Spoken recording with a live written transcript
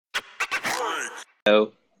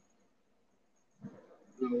Hello.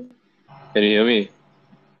 Can you hear me?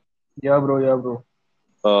 Yeah, bro.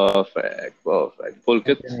 Perfect. I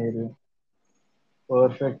Pulkit? can hear you.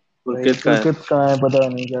 Perfect. भाई Pulkit कहाँ पुलकित कहाँ है पता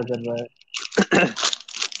नहीं क्या कर रहा है.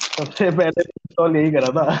 सबसे पहले इंस्टॉल यही करा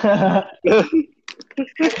था. है?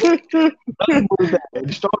 बस बोलता है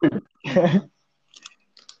install.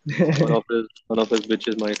 One of his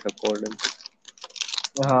bitches might have called him.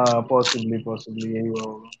 हाँ पॉसिबली यही हुआ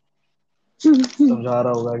होगा. समझा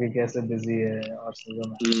रहा होगा कि कैसे बिजी है और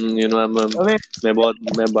सब. You know, अबे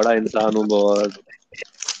मैं बड़ा इंसान हूँ बहुत.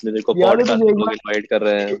 मेरे को याद है पॉडकास्ट तुझे में एक लोग बार. इनवाइट कर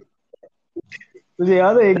रहे हैं. तुझे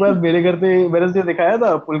याद है एक बार मेरे घर पे मैंने तुझे दिखाया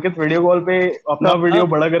था पुलकित वीडियो कॉल पे अपना हाँ. वीडियो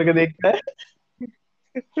बड़ा करके देखता है.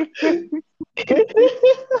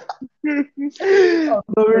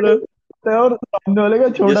 अपना वीडियो अरे, देखता है और सामने वाले का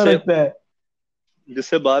छोटा जिससे रखता है.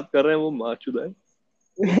 जिससे बात कर रहे हैं वो माचुदा है.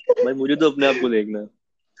 भाई मुझे तो अपने आप को देखना है.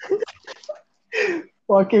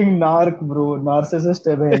 Fucking नार्क bro. नार्सिसिस्ट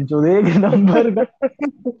है बहन जो एक नंबर का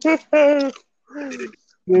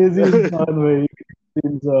क्रेजी इंसान भाई. crazy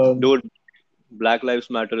इंसान. Dude, Black Lives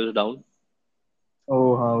Matter is down. ओ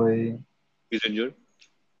हाँ भाई. He's injured.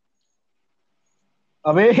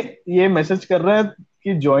 अबे ये मैसेज कर रहा है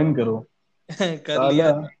कि ज्वाइन करो. कर साला. लिया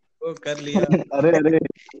वो कर लिया. अरे अरे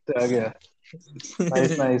आ गया.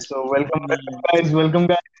 Nice nice. So welcome guys. Welcome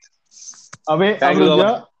guys. अबे अब Thank you, रुक जा.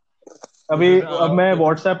 Baba. अभी अब मैं ओके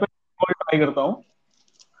व्हाट्सएप पे कॉल ट्राई करता हूँ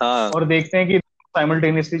हाँ. और देखते हैं कि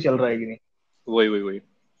साइमल्टेनियसली चल रहा है कि नहीं. वही.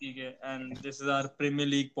 ठीक है. And this is our premier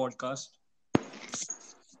league podcast.